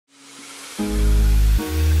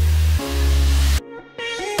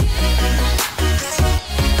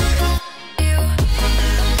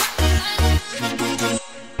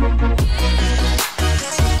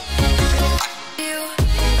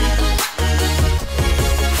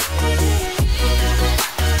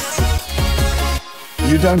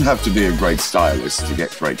You don't have to be a great stylist to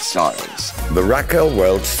get great styles. The Raquel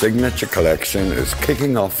Welch Signature Collection is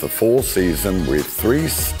kicking off the fall season with 3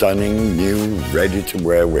 stunning new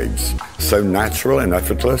ready-to-wear wigs. So natural and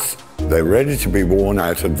effortless, they're ready to be worn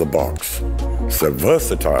out of the box. So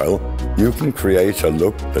versatile, you can create a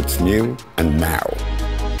look that's new and now.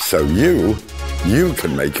 So you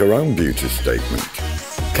can make your own beauty statement.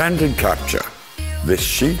 Candid Capture. This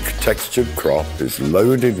chic textured crop is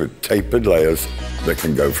loaded with tapered layers that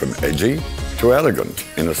can go from edgy to elegant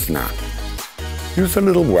in a snap. Use a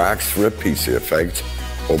little wax for a piecey effect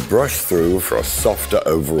or brush through for a softer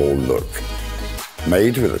overall look.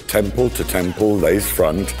 Made with a temple-to-temple lace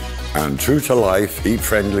front and true-to-life,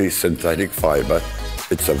 heat-friendly synthetic fiber,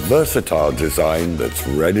 it's a versatile design that's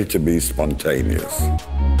ready to be spontaneous.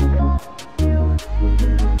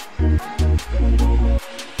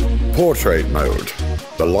 Portrait mode.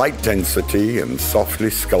 The light density and softly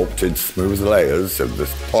sculpted smooth layers of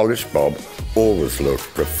this polished bob always look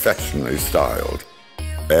professionally styled.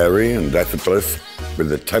 Airy and effortless,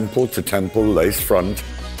 with a temple-to-temple lace front,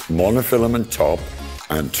 monofilament top,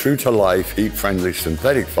 and true-to-life heat-friendly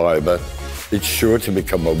synthetic fiber, it's sure to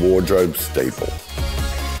become a wardrobe staple.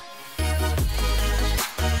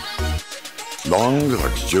 Long,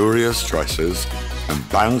 luxurious dresses and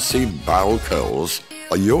bouncy bow curls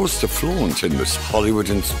are yours to flaunt in this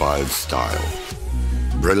Hollywood-inspired style.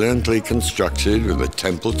 Brilliantly constructed with a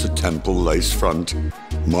temple-to-temple lace front,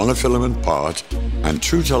 monofilament part, and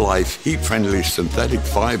true-to-life heat-friendly synthetic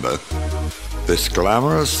fiber, this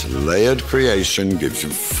glamorous, layered creation gives you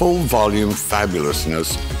full volume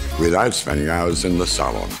fabulousness without spending hours in the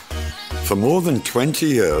salon. For more than 20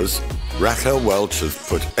 years, Raquel Welch has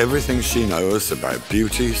put everything she knows about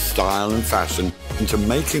beauty, style, and fashion into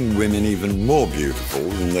making women even more beautiful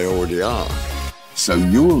than they already are. So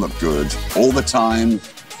you'll look good all the time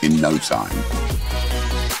in no time.